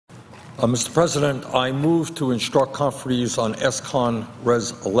Mr. President, I move to instruct conferees on S-Con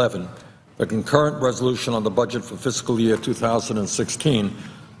Res 11, the concurrent resolution on the budget for fiscal year 2016,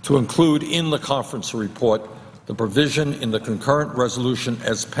 to include in the conference report the provision in the concurrent resolution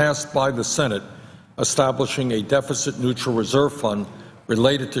as passed by the Senate establishing a deficit-neutral reserve fund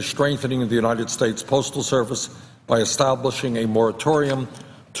related to strengthening the United States Postal Service by establishing a moratorium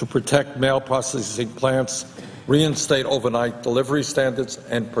to protect mail processing plants, reinstate overnight delivery standards,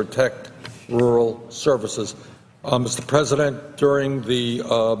 and protect rural services. Mr. President, during the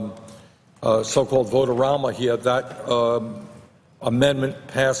so-called vote-a-rama here, that amendment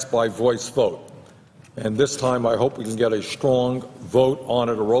passed by voice vote. And this time I hope we can get a strong vote on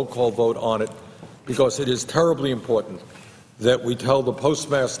it, a roll call vote on it, because it is terribly important that we tell the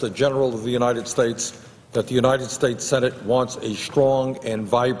Postmaster General of the United States that the United States Senate wants a strong and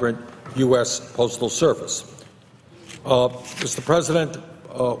vibrant U.S. Postal Service. Mr. President,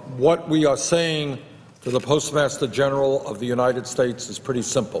 what we are saying to the Postmaster General of the United States is pretty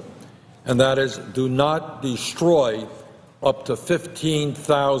simple, and that is, do not destroy up to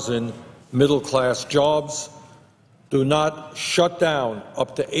 15,000 middle-class jobs. Do not shut down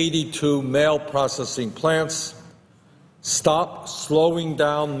up to 82 mail processing plants. Stop slowing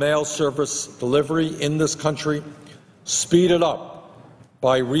down mail service delivery in this country. Speed it up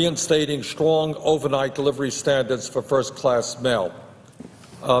by reinstating strong overnight delivery standards for first-class mail.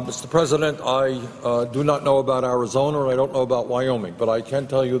 Mr. President, I do not know about Arizona, and I don't know about Wyoming, but I can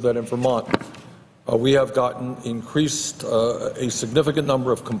tell you that in Vermont, we have gotten a significant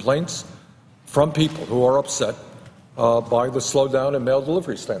number of complaints from people who are upset by the slowdown in mail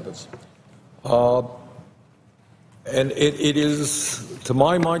delivery standards. And it is, to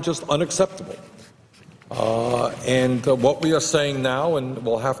my mind, just unacceptable. And what we are saying now, and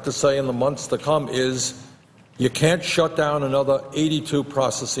we'll have to say in the months to come, is you can't shut down another 82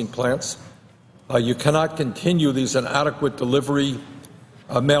 processing plants. You cannot continue these inadequate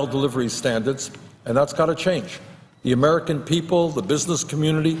mail delivery standards, and that's got to change. The American people, the business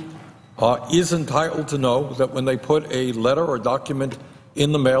community, is entitled to know that when they put a letter or document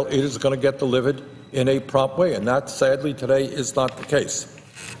in the mail, it is going to get delivered in a prompt way, and that, sadly, today is not the case.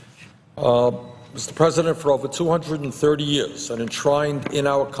 Mr. President, for over 230 years and enshrined in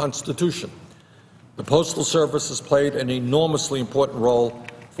our Constitution, the Postal Service has played an enormously important role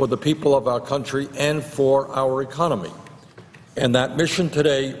for the people of our country and for our economy, and that mission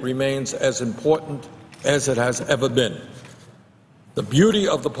today remains as important as it has ever been. The beauty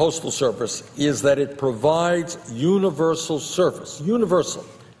of the Postal Service is that it provides universal service,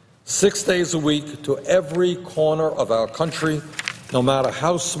 6 days a week to every corner of our country, no matter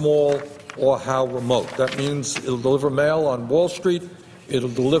how small or how remote. That means it'll deliver mail on Wall Street, it'll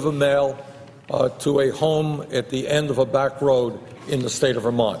deliver mail to a home at the end of a back road in the state of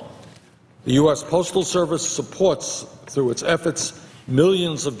Vermont. The U.S. Postal Service supports, through its efforts,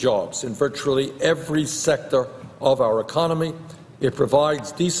 millions of jobs in virtually every sector of our economy. It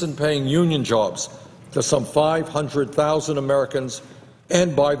provides decent-paying union jobs to some 500,000 Americans,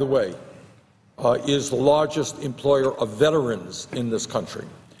 and, by the way, is the largest employer of veterans in this country.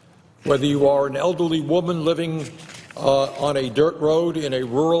 Whether you are an elderly woman living on a dirt road in a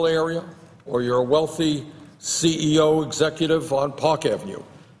rural area, or you're a wealthy CEO executive on Park Avenue,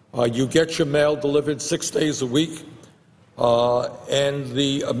 you get your mail delivered 6 days a week, and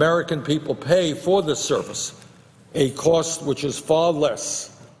the American people pay for this service a cost which is far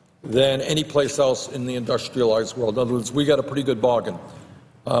less than any place else in the industrialized world. In other words, we got a pretty good bargain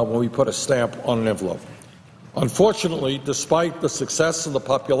when we put a stamp on an envelope. Unfortunately, despite the success and the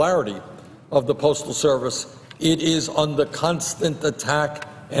popularity of the Postal Service, it is under constant attack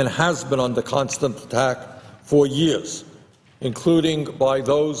and has been under constant attack for years, including by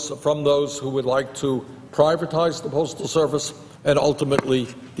from those who would like to privatize the Postal Service and ultimately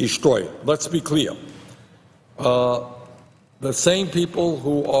destroy it. Let's be clear. The same people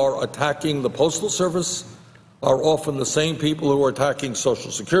who are attacking the Postal Service are often the same people who are attacking Social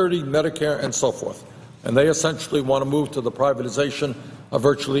Security, Medicare, and so forth. And they essentially want to move to the privatization of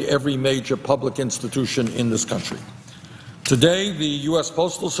virtually every major public institution in this country. Today, the U.S.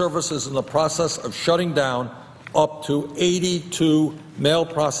 Postal Service is in the process of shutting down up to 82 mail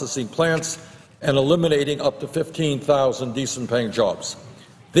processing plants and eliminating up to 15,000 decent-paying jobs.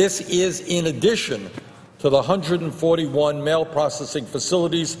 This is in addition to the 141 mail processing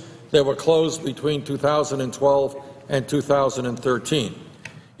facilities that were closed between 2012 and 2013.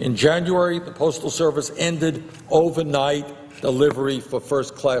 In January, the Postal Service ended overnight delivery for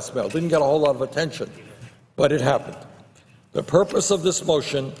first-class mail. Didn't get a whole lot of attention, but it happened. The purpose of this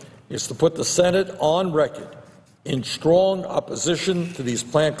motion is to put the Senate on record in strong opposition to these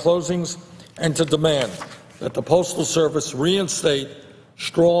plant closings and to demand that the Postal Service reinstate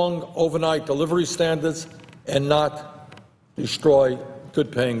strong overnight delivery standards and not destroy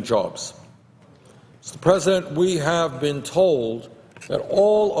good-paying jobs. Mr. President, we have been told that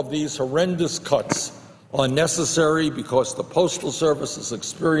all of these horrendous cuts are necessary because the Postal Service is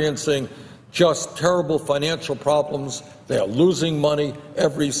experiencing just terrible financial problems. They are losing money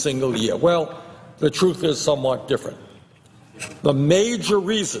every single year. Well, the truth is somewhat different. The major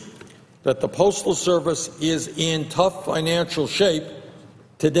reason that the Postal Service is in tough financial shape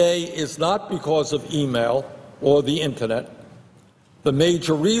today is not because of email or the Internet. The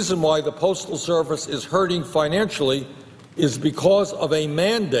major reason why the Postal Service is hurting financially is because of a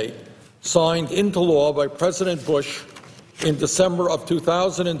mandate signed into law by President Bush in December of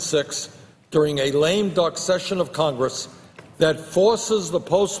 2006 during a lame duck session of Congress that forces the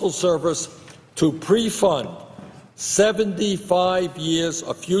Postal Service to pre-fund 75 years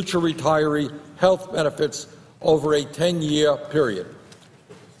of future retiree health benefits over a 10-year period.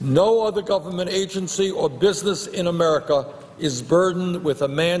 No other government agency or business in America is burdened with a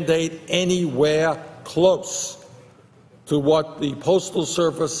mandate anywhere close to what the Postal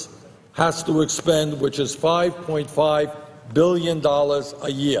Service has to expend, which is $5.5 billion a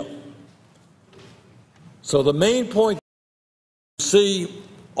year. So the main point, you see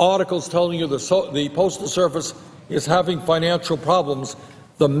articles telling you the Postal Service is having financial problems.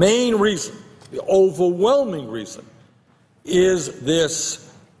 The main reason, the overwhelming reason, is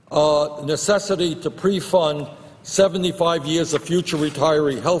this necessity to pre-fund 75 years of future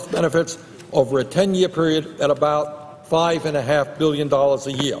retiree health benefits over a 10-year period at about $5.5 billion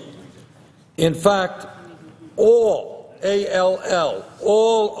a year. In fact, all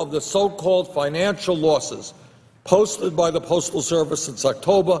of the so-called financial losses posted by the Postal Service since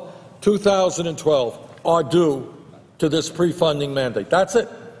October 2012 are due to this pre-funding mandate. That's it.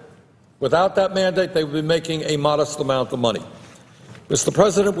 Without that mandate, they would be making a modest amount of money. Mr.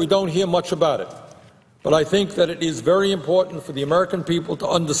 President, we don't hear much about it, but I think that it is very important for the American people to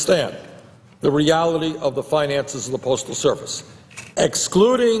understand the reality of the finances of the Postal Service.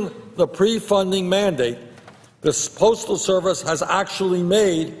 Excluding the pre-funding mandate, the Postal Service has actually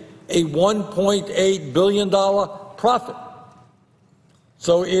made a $1.8 billion profit.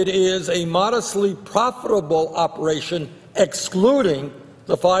 So it is a modestly profitable operation, excluding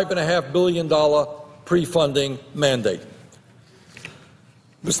the $5.5 billion pre-funding mandate.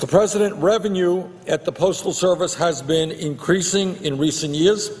 Mr. President, revenue at the Postal Service has been increasing in recent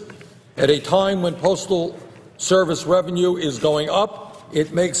years. At a time when Postal Service revenue is going up,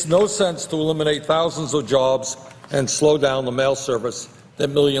 it makes no sense to eliminate thousands of jobs and slow down the mail service that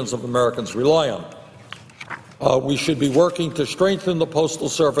millions of Americans rely on. We should be working to strengthen the Postal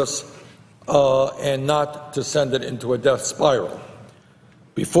Service and not to send it into a death spiral.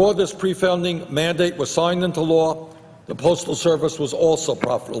 Before this pre-funding mandate was signed into law, the Postal Service was also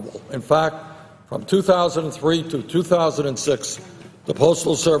profitable. In fact, from 2003 to 2006, the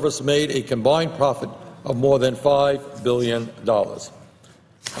Postal Service made a combined profit of more than $5 billion.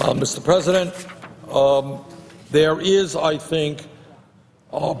 Mr. President, there is, I think,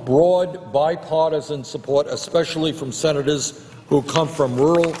 broad bipartisan support, especially from senators who come from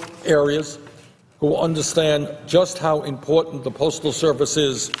rural areas, who understand just how important the Postal Service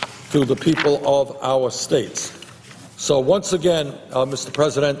is to the people of our states. So once again, Mr.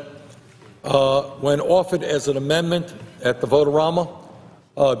 President, when offered as an amendment at the Vote-A-Rama,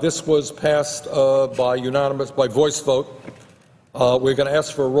 this was passed by voice vote. We're going to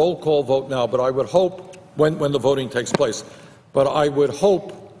ask for a roll call vote now, but I would hope, when the voting takes place, but I would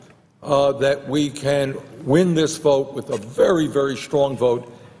hope that we can win this vote with a very, very strong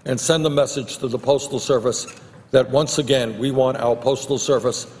vote and send a message to the Postal Service that once again we want our Postal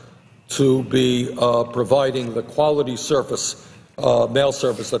Service to be providing the quality service, mail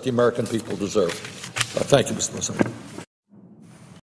service that the American people deserve. Thank you, Mr. President.